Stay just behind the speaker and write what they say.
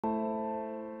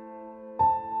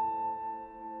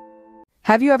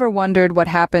Have you ever wondered what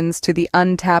happens to the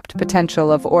untapped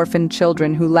potential of orphaned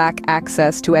children who lack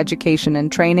access to education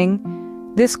and training?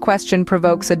 This question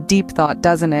provokes a deep thought,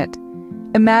 doesn't it?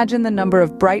 Imagine the number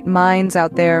of bright minds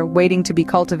out there waiting to be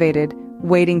cultivated,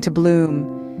 waiting to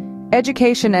bloom.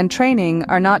 Education and training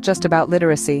are not just about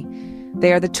literacy.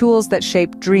 They are the tools that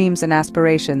shape dreams and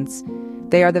aspirations.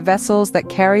 They are the vessels that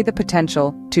carry the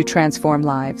potential to transform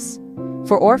lives.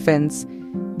 For orphans,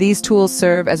 these tools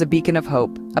serve as a beacon of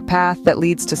hope, a path that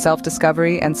leads to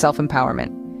self-discovery and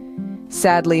self-empowerment.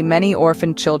 Sadly, many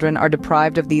orphaned children are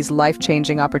deprived of these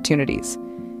life-changing opportunities.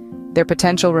 Their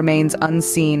potential remains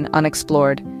unseen,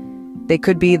 unexplored. They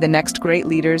could be the next great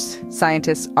leaders,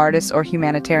 scientists, artists, or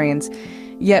humanitarians.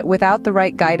 Yet without the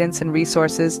right guidance and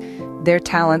resources, their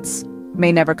talents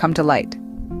may never come to light.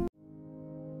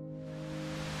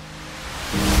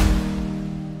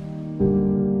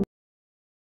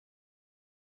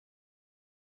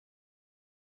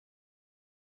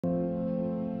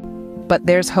 But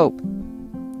there's hope.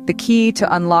 The key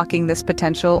to unlocking this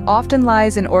potential often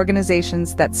lies in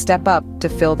organizations that step up to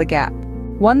fill the gap.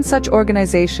 One such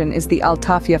organization is the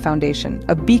Altafia Foundation,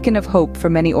 a beacon of hope for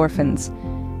many orphans.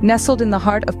 Nestled in the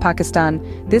heart of Pakistan,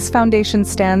 this foundation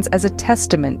stands as a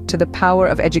testament to the power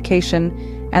of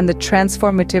education and the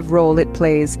transformative role it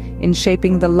plays in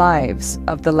shaping the lives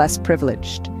of the less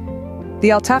privileged.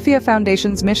 The Altafia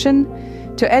Foundation's mission?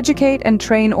 To educate and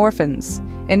train orphans,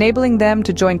 enabling them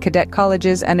to join cadet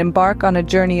colleges and embark on a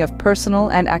journey of personal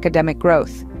and academic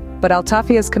growth. But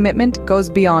Altafia's commitment goes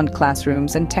beyond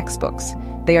classrooms and textbooks.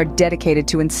 They are dedicated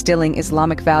to instilling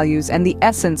Islamic values and the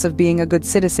essence of being a good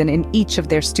citizen in each of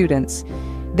their students.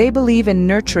 They believe in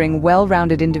nurturing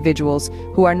well-rounded individuals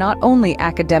who are not only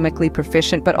academically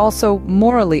proficient but also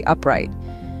morally upright.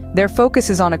 Their focus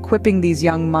is on equipping these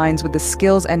young minds with the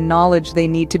skills and knowledge they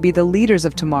need to be the leaders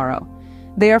of tomorrow.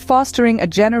 They are fostering a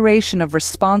generation of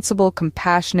responsible,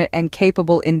 compassionate, and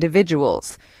capable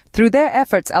individuals. Through their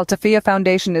efforts, Altafia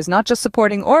Foundation is not just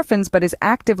supporting orphans but is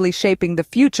actively shaping the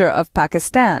future of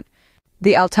Pakistan.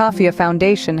 The Altafia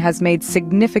Foundation has made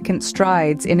significant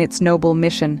strides in its noble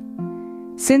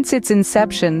mission. Since its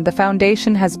inception, the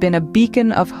foundation has been a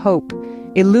beacon of hope,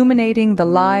 illuminating the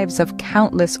lives of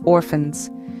countless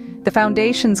orphans. The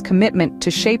Foundation's commitment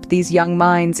to shape these young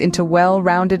minds into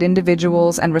well-rounded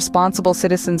individuals and responsible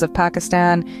citizens of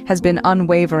Pakistan has been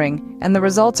unwavering, and the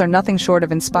results are nothing short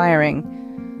of inspiring.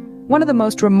 One of the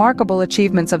most remarkable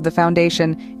achievements of the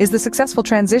Foundation is the successful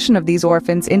transition of these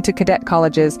orphans into cadet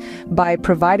colleges. By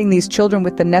providing these children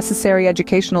with the necessary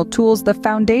educational tools, the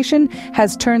Foundation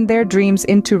has turned their dreams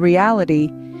into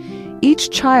reality.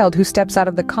 Each child who steps out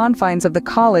of the confines of the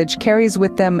college carries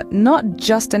with them not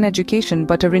just an education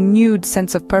but a renewed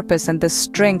sense of purpose and the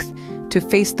strength to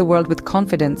face the world with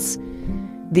confidence.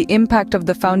 The impact of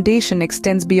the Foundation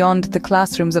extends beyond the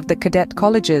classrooms of the cadet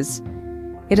colleges.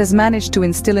 It has managed to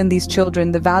instill in these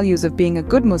children the values of being a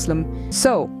good Muslim.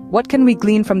 So, what can we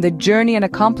glean from the journey and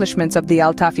accomplishments of the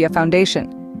Altafia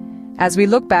Foundation? As we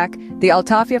look back, the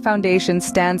Altafia Foundation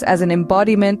stands as an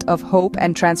embodiment of hope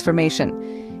and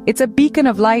transformation. It's a beacon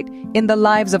of light in the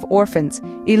lives of orphans,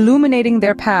 illuminating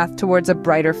their path towards a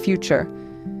brighter future.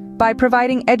 By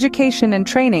providing education and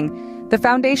training, the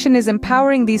Foundation is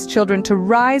empowering these children to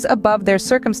rise above their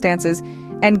circumstances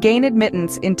and gain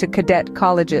admittance into cadet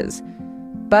colleges.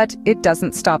 But it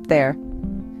doesn't stop there.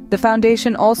 The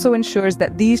Foundation also ensures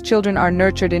that these children are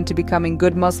nurtured into becoming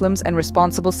good Muslims and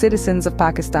responsible citizens of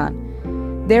Pakistan.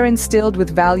 They're instilled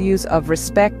with values of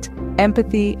respect,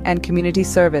 empathy, and community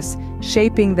service,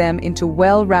 shaping them into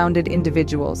well-rounded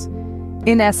individuals.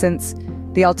 In essence,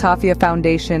 the Altafia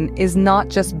Foundation is not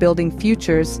just building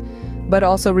futures, but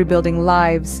also rebuilding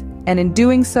lives, and in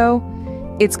doing so,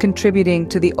 it's contributing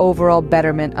to the overall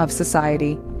betterment of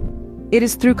society. It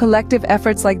is through collective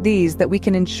efforts like these that we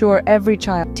can ensure every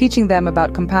child, teaching them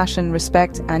about compassion,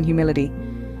 respect, and humility.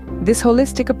 This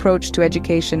holistic approach to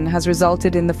education has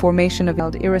resulted in the formation of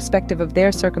children, irrespective of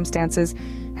their circumstances,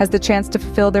 has the chance to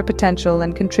fulfill their potential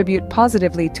and contribute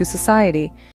positively to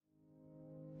society.